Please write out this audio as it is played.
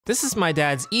This is my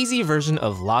dad's easy version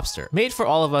of lobster, made for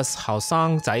all of us 後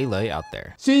生仔女 out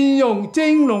there. 蒜蓉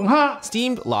蒸龍蝦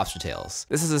Steamed lobster tails.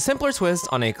 This is a simpler twist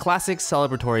on a classic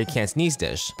celebratory Cantonese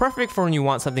dish, perfect for when you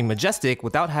want something majestic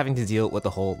without having to deal with the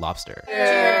whole lobster.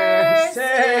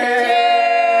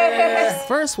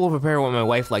 First, we'll prepare what my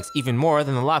wife likes even more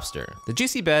than the lobster, the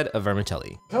juicy bed of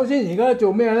vermicelli. 首先而家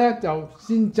做咩咧？就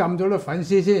先浸咗啲粉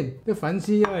絲先，啲粉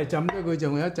絲因為浸咗佢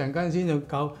仲有一陣間先就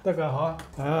夠得㗎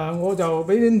嚇。我就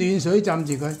俾啲暖水浸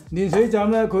住佢，暖水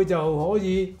浸咧佢就可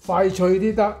以快脆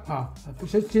啲得嚇。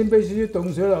先俾少少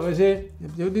凍水落去先，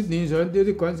有啲暖水，有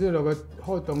啲滾水落去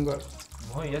開凍佢。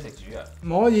 唔可以一直煮啊！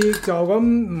唔可以就咁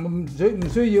唔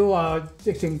需要話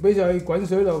直情俾晒滾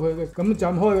水落去嘅，咁浸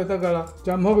開就得㗎啦。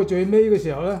浸開佢最尾嘅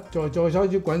時候咧，再收少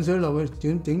滾水落去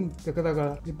整就得㗎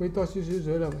啦。要俾多少少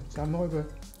水落去，浸開佢。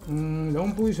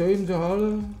2杯水咁上下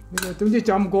啦。總之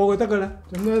浸過就得㗎啦。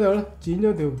浸咗喺度啦，剪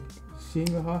咗條線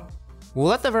嘅嚇。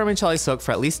We'll let the vermicelli soak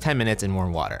for at least 10 minutes in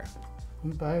warm water.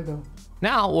 咁擺喺度。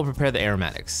Now we'll prepare the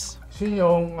aromatics. 蒜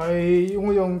蓉係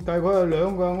我用大概係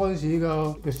2個安士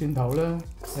嘅蒜頭啦，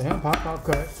輕拍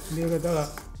佢，呢個得啦。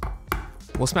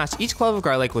We'll smash each clove of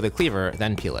garlic with a cleaver,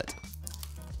 then peel it.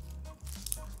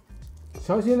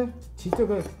 首先咧，切咗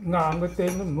佢硬嘅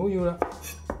釘都唔好要啦。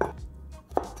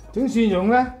整蒜蓉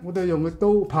咧，我哋用個刀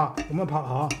拍咁樣拍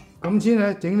下，咁先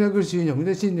咧整咗個蒜蓉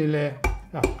咧先至靚。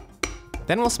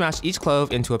Then we'll smash each clove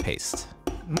into a paste.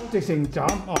 唔好直成斬，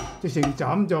直成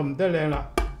斬就唔得靚啦。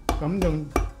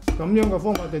咁樣嘅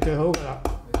方法就最好㗎啦。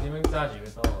你點樣揸住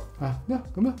個刀啊？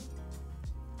咁啊，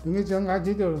用喺掌眼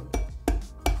指度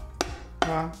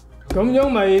咁樣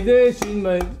咪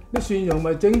啲蒜蓉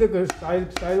咪整得佢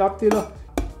細粒啲咯。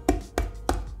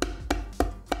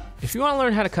If you want to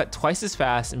learn how to cut twice as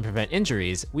fast and prevent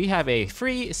injuries, we have a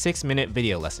free 6-minute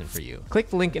video lesson for you. Click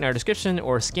the link in our description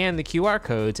or scan the QR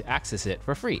code to access it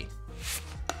for free.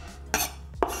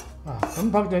 咁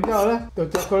拍完之後咧，就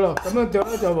著佢咯。咁樣著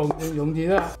咧就容易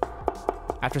啦。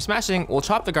After smashing, we'll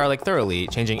chop the garlic thoroughly,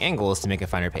 changing angles to make a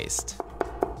finer paste.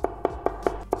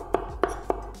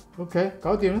 OK，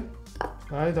 搞掂啦，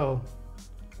擺喺度。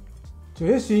除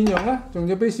咗蒜蓉咧，仲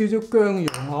要俾少少薑蓉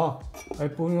係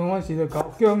半個安士就夠，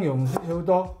薑蓉少少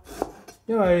多，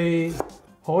因為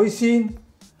海鮮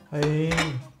係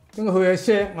應該去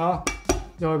下腥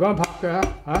又係咁拍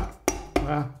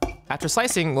嘅After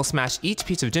slicing, we'll smash each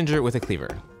piece of ginger with a cleaver.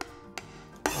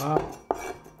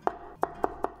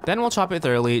 Then we'll chop it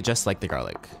thoroughly, just like the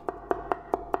garlic.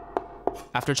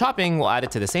 After chopping, we'll add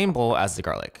it to the same bowl as the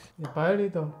garlic. 擺喺呢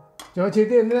度，仲有切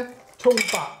啲咩？葱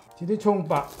白，切啲葱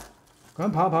白，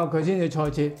咁拍佢先至菜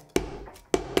切，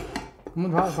咁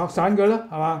拍散佢啦，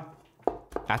係嘛？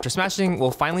 After smashing,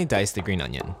 we'll finely dice the green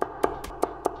onion.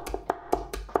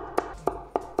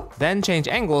 Then change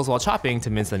angles while chopping to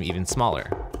mince them even smaller.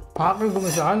 拍咗佢咪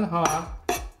散係嘛？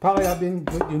拍喺入邊，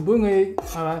原本佢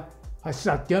係咪係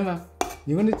實嘅嘛？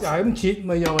如果你就係咁切，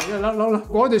咪又係一粒粒咯。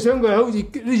我就想佢好似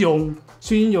啲蓉、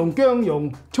蒜蓉、薑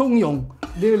蓉、葱蓉，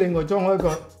呢個另外裝開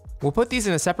佢。We'll put these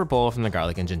in a separate bowl from the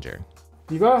garlic and ginger.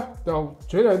 而家就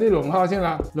取嚟啲龍蝦先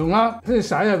啦，龍蝦先洗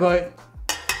下佢，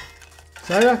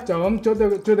洗咧就咁捽到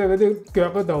嗰啲腳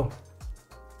嗰度，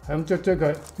係咁捽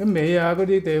佢，啲尾啊嗰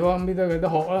啲地方搣得佢啲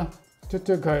殼啦，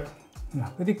捽佢。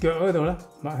嗰啲腳嗰度咧，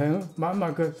抹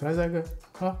佢，洗佢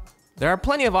There are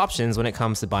plenty of options when it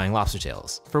comes to buying lobster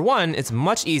tails. For one, it's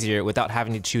much easier without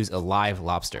having to choose a live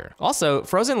lobster. Also,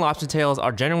 frozen lobster tails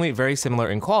are generally very similar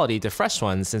in quality to fresh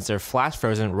ones since they're flash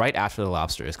frozen right after the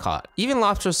lobster is caught. Even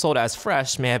lobsters sold as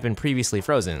fresh may have been previously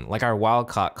frozen, like our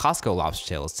wild-caught Costco lobster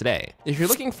tails today. If you're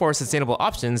looking for sustainable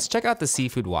options, check out the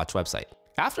Seafood Watch website.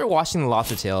 After washing the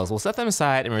lobster tails, we'll set them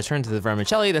aside and return to the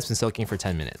vermicelli that's been soaking for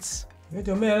 10 minutes. 而家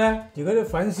做咩咧？而家啲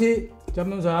粉絲浸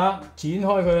咁上下，剪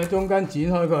開佢，中間剪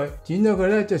開佢，剪咗佢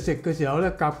咧就食嘅時候咧，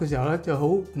夾嘅時候咧就好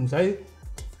唔使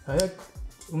係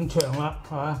咁長啦，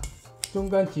係嘛？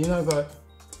中間剪開佢。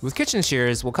With kitchen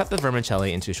shears, we'll cut the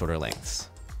vermicelli into shorter lengths.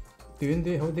 短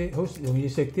啲好啲，好容易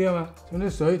食啲啊嘛！將啲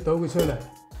水倒佢出嚟。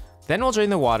Then we'll drain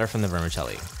the water from the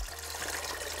vermicelli.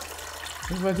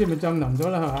 咁粉絲咪浸腍咗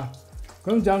啦，係嘛？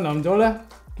咁浸腍咗咧，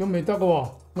咁未得嘅喎。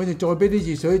我哋再俾啲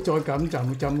熱水再浸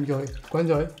佢滾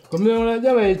水，咁樣咧，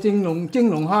因為蒸龍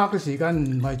蝦嘅時間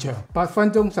唔係長，8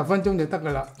分鐘、10分鐘就得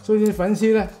㗎啦。所以粉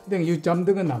絲咧一定要浸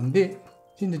到佢腍啲，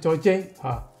先至再蒸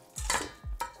嚇。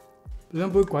2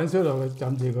杯滾水落去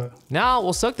浸住佢。Now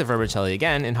we'll soak the vermicelli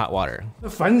again in hot water.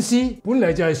 粉絲本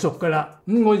嚟就係熟㗎啦，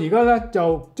咁我而家咧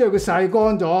就即係佢曬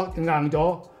乾咗硬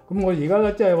咗，咁我而家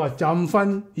咧即係話浸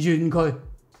翻軟佢，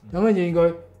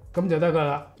咁就得㗎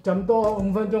啦，浸多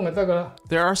5分鐘就得㗎啦。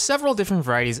There are several different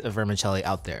varieties of vermicelli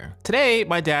out there. Today,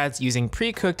 my dad's using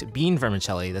pre-cooked bean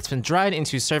vermicelli that's been dried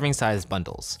into serving-sized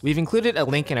bundles. We've included a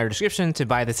link in our description to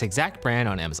buy this exact brand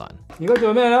on Amazon. 而家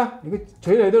做咩咧？而家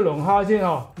取嚟啲龍蝦先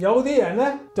嗬。有啲人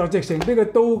咧就直情俾個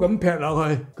刀咁劈落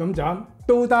去，咁斬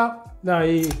都得。但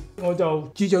係我就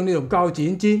只將呢條膠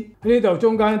剪煎，呢度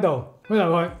中間呢度開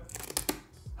落去，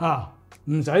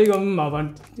唔使咁麻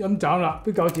煩咁斬啦，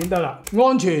啲膠剪得啦，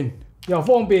安全又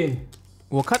方便。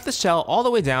We'll cut the shell all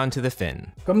the way down to the fin.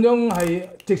 咁樣係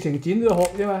直情剪咗殼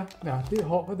啫嘛，嗱啲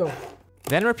殼嗰度。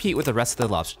Then repeat with the rest of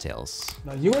the lobster tails.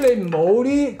 嗱，如果你冇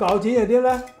啲膠剪就點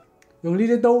咧？用呢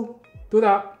啲刀都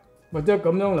得，或者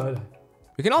咁樣嚟。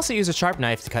We can also use a sharp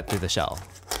knife to cut through the shell.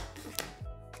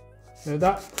 又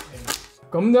得，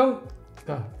咁樣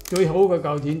最好嘅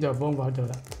膠剪就方法就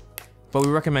啦。But we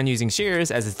recommend using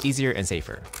shears as it's easier and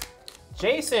safer.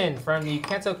 Jason from the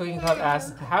CANTO Cooking Club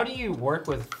asks, how do you work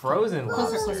with frozen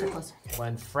lobster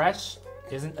when fresh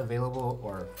isn't available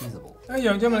or feasible? 一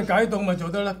樣啫嘛，解凍咪做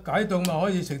得啦，解凍咪可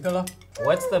以食得咯。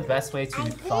What's the best way to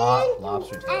thaw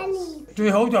lobster tails?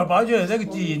 最好就係擺出嚟，即係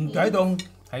自然解凍。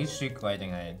喺雪櫃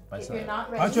定係擺出嚟？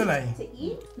擺出嚟。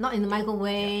Not in the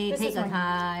microwave. Take your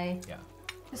time. Yeah.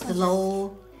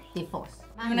 Slow before.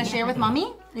 You want to share with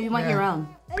mommy? Or you want your own?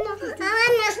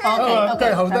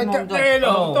 Okay. 後底雞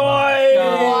肉堆。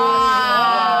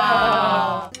Wow.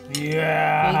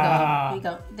 Yeah. There you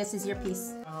go. This is your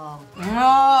piece. Oh.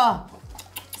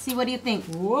 See, what do you think?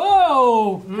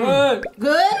 Wow. Good.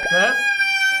 Good?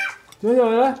 之後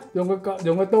咧，用個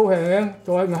刀輕輕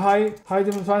再揩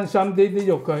咗翻深啲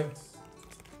肉佢，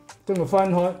將佢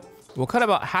分開。We'll cut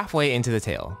about halfway into the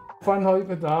tail. 分開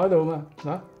個打度嘛，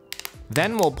嗱。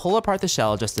Then we'll pull apart the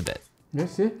shell just a bit. 你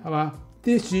試係嘛？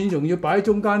啲蒜蓉要擺喺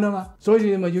中間啊嘛，所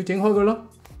以你咪要整開佢咯。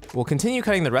We'll continue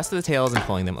cutting the rest of the tails and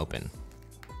pulling them open.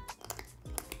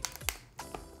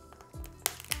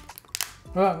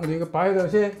 好啦，我哋擺喺度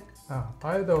先，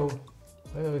擺喺度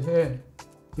先。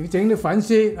要整啲粉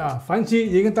絲，粉絲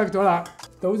已經得咗啦，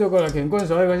倒咗過嚟平均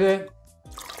水佢先。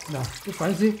嗱，啲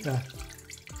粉絲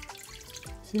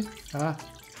先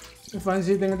啲粉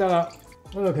絲整得啦，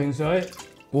嗰度平水。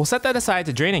We'll set that aside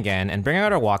to drain again and bring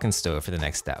out our wok-and stove for the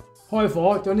next step. 開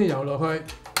火，將啲油落去，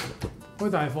開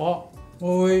大火，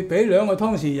我會俾2個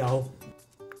湯匙油。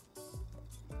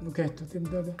OK， 得，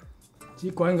只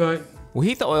滾佢。We'll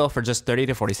heat the oil for just 30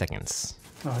 to 40 seconds.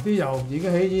 啲油已經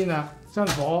起煙啦，新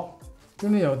火，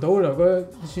將啲油倒落個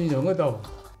蒜蓉嗰度。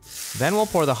Then we'll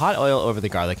pour the hot oil over the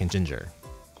garlic and ginger.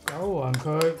 攪勻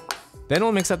佢。Then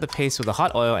we'll mix up the paste with the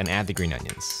hot oil and add the green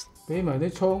onions. 俾埋啲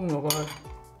葱落去。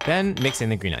Then mix in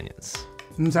the green onions.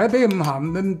 唔使俾咁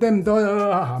鹹，你俾咁多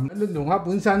鹹，啲龍蝦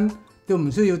本身都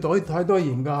唔需要太多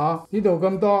鹽㗎嚇。呢度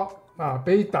咁多，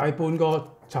俾大半個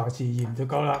茶匙鹽就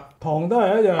夠啦。糖都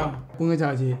係一樣，半個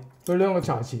茶匙，俾2個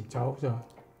茶匙酒上去，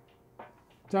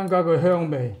增加佢香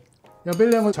味。又俾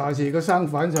2個茶匙嘅生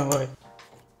粉上去，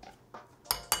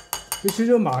俾少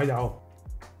少麻油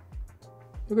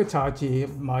，1個茶匙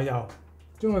麻油，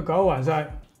將佢攪勻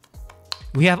晒。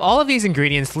We have all of these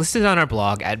ingredients listed on our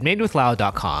blog at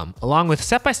madewithlao.com, along with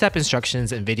step-by-step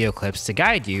instructions and video clips to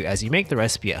guide you as you make the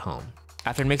recipe at home.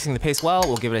 After mixing the paste well,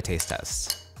 we'll give it a taste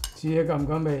test. 試下夠唔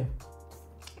夠味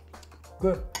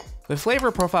 ？Good. The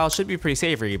flavor profile should be pretty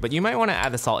savory, but you might want to add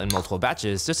the salt in multiple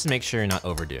batches just to make sure you're not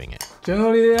overdoing it. 整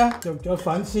好呢啲咧，就有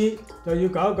粉絲，就要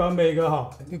搞味嘅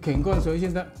嗬，要擎乾水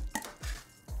先得，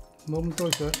冇咁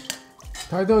多水。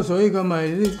太多水佢咪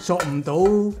啲索唔到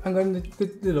啱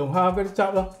啲龍蝦嗰啲汁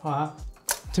咯，係嘛？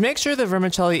 To make sure the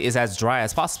vermicelli is as dry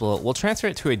as possible, we'll transfer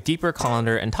it to a deeper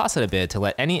colander and toss it a bit to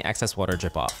let any excess water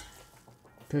drip off.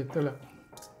 得啦，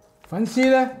粉絲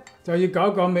咧就要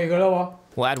搞味嘅咯。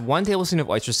 We'll add 1 tablespoon of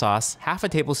oyster sauce, half a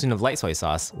tablespoon of light soy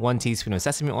sauce, 1 teaspoon of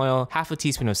sesame oil, half a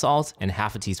teaspoon of salt, and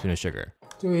half a teaspoon of sugar.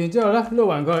 做完之後咧，撈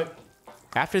勻佢。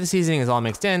After the seasoning is all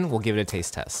mixed in, we'll give it a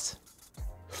taste test.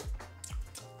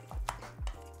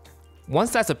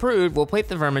 Once that's approved, we'll plate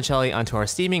the vermicelli onto our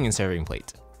steaming and serving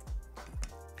plate.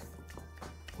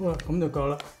 好啦，咁就夠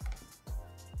啦。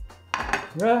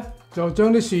而家就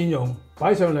將啲蒜蓉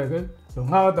擺上嚟嘅龍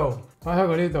蝦嗰度，擺喺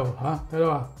佢呢度嚇，睇到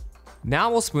嘛？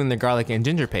 Now we'll spoon the garlic and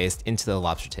ginger paste into the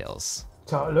lobster tails.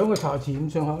 2個茶匙咁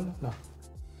上下啦。嗱，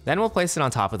 Then we'll place it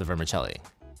on top of the vermicelli.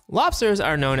 Lobsters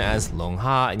are known as龍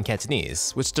蝦in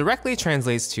Cantonese, which directly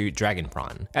translates to dragon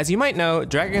prawn. As you might know,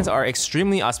 dragons are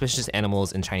extremely auspicious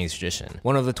animals in Chinese tradition,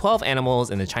 one of the 12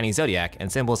 animals in the Chinese zodiac and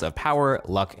symbols of power,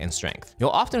 luck, and strength.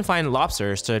 You'll often find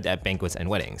lobster served at banquets and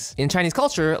weddings. In Chinese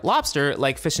culture, lobster,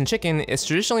 like fish and chicken, is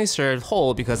traditionally served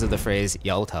whole because of the phrase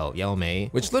yao tao, yao mei,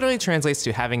 which literally translates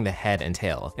to having the head and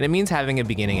tail, and it means having a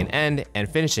beginning and end and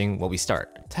finishing what we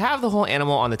start. To have the whole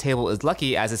animal on the table is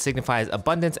lucky as it signifies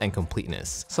abundance and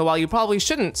completeness. So while you probably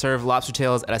shouldn't serve lobster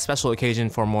tails at a special occasion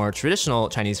for more traditional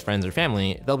Chinese friends or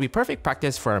family, they'll be perfect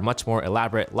practice for a much more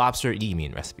elaborate lobster yi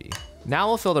mian recipe. Now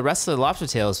we'll fill the rest of the lobster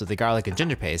tails with the garlic and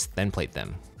ginger paste, then plate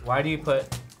them. Why do you put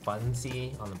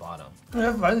funsi on the bottom?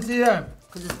 粉絲啊，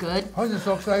 Because it's good. 好似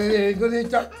熟晒嗰啲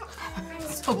汁，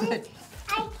 So good.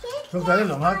 熟晒啲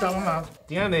龍蝦汁啊嘛。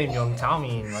點解你唔用炒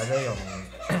麵或者用？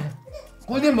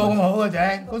嗰啲冇咁好嘅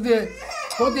啫，嗰啲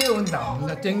會腍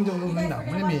就蒸到會腍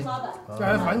嗰啲麵，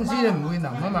但係粉絲就唔會腍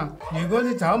啊嘛。如果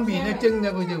啲炒麵咧蒸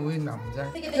咗佢就會腍晒，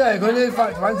因為嗰啲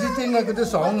粉絲蒸咧佢都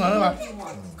爽㗎嘛，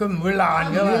佢唔會爛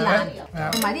㗎嘛，係咪？係啊。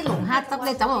同埋啲龍蝦汁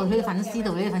咧走落去啲粉絲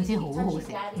度，呢啲粉絲好好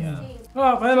食。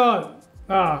啊，朋友們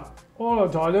啊，菠蘿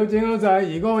材料整好晒，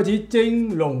而家開始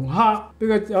蒸龍蝦，俾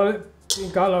佢有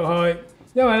夾落去。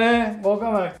因為咧，我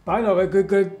今日擺落去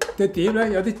佢嘅碟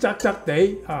咧有啲質質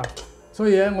地啊，所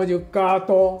以咧我要加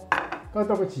多個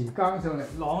匙羹上嚟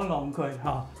啷一啷佢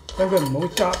嚇，等佢唔好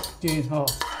側轉呵，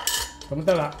咁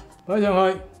得啦，擺上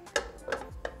去，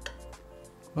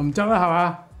唔側啦係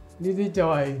嘛？呢啲就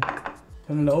係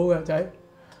陳老嘅仔，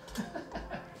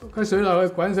加水落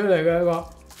去滾水嚟嘅一個。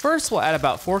First, we'll add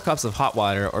about 4 cups of hot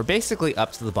water, or basically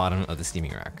up to the bottom of the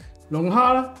steaming rack. 龍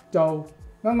蝦咧就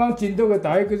啱啱見到個底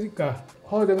嗰啲㗎，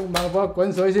開到猛火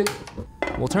滾水先。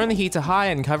We'll turn the heat to high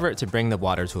and cover it to bring the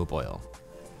water to a boil.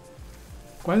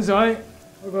 滾水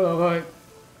開個落去，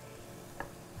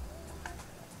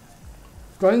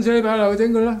滾水擺落去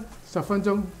蒸佢啦，10分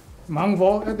鐘，猛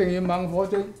火一定要猛火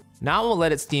蒸。Now we'll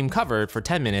let it steam covered for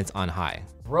 10 minutes on high.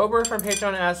 Rober from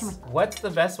Patreon asks, what's the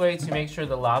best way to make sure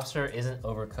the lobster isn't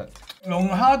overcooked? 龍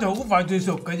蝦就好快最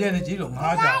熟嘅啫，你指龍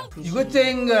蝦就。如果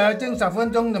蒸嘅蒸10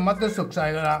分鐘就乜都熟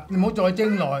晒㗎啦，你唔好再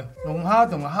蒸耐。龍蝦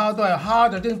同蝦都係蝦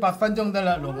就蒸8分鐘得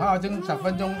啦，龍蝦蒸10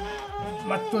分鐘。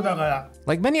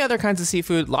Like many other kinds of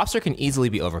seafood, lobster can easily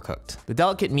be overcooked. The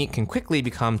delicate meat can quickly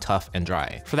become tough and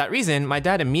dry. For that reason, my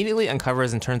dad immediately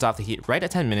uncovers and turns off the heat right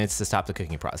at 10 minutes to stop the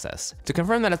cooking process. To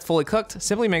confirm that it's fully cooked,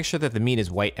 simply make sure that the meat is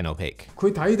white and opaque.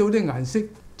 佢睇到啲顏色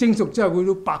蒸熟之後會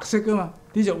到白色㗎嘛，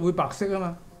啲肉會白色啊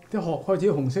嘛，啲殼開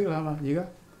始紅色啦嘛，而家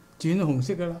轉紅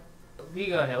色㗎啦。呢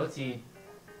個係好似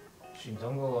傳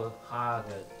統嗰個蝦嘅。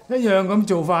一樣咁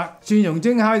做法，蒜蓉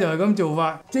蒸蝦就係咁做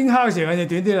法。蒸蝦嘅時間就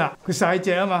短啲啦，佢細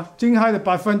隻啊嘛，蒸蝦就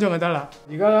8分鐘就得啦。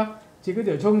而家咧切嗰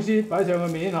條葱絲擺上個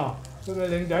面嗬，咁佢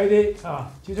靚仔啲啊，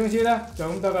切葱絲咧就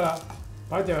咁得噶啦，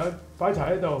擺齊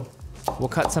喺度。We'll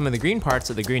cut some of the green parts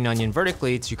of the green onion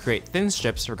vertically to create thin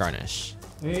strips for garnish.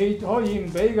 你可以唔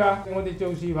俾㗎，我哋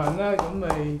做視頻咧咁咪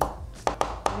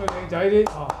靚仔啲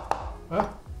啊。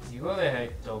如果你係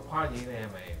做 party，你係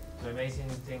咪最尾先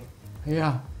蒸？係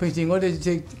啊，平時我哋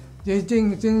蒸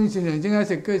蒜蓉蒸蝦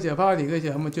食嘅時候 party 嘅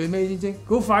時候，咪最尾先蒸，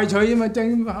好快脆啊嘛，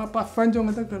蒸8分鐘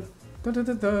就得㗎啦。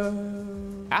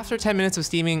After 10 minutes of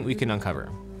steaming, we can uncover.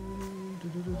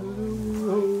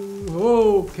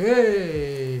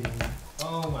 Okay.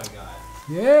 Oh my god.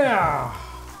 Yeah.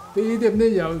 俾啲咁多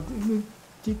油，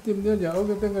切啲咁多油，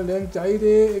咁等佢靚仔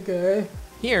啲嘅。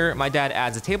Here, my dad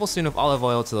adds a tablespoon of olive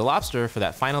oil to the lobster for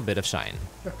that final bit of shine.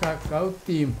 一格搞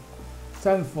掂，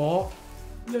新火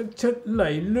拎出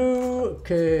嚟咯。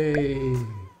OK，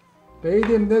 俾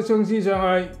啲咁多葱絲上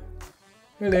去，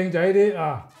啲靚仔啲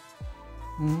啊，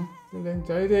啲靚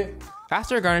仔啲。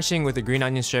After garnishing with the green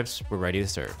onion strips, we're ready to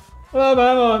serve. 好啦，朋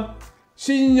友們，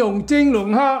蒜蓉蒸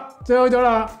龍蝦整好咗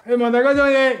啦，希望大家中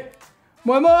意。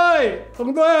妹妹，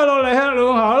同多日落嚟吃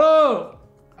龍蝦咯。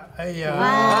哎呀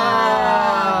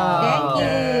Thank you.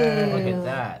 Look at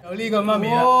that. 有呢個媽咪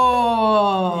啦，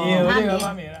要呢個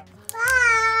媽咪啦。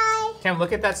Cam,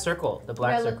 look at that circle, the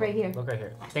black circle. Look right here. Look right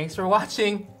here. Thanks for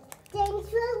watching. Thanks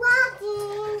for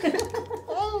watching.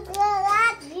 Thanks for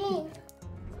watching.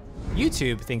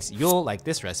 YouTube thinks you'll like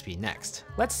this recipe next.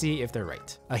 Let's see if they're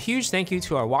right. A huge thank you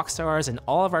to our walk stars and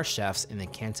all of our chefs in the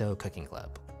CANTO Cooking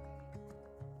Club.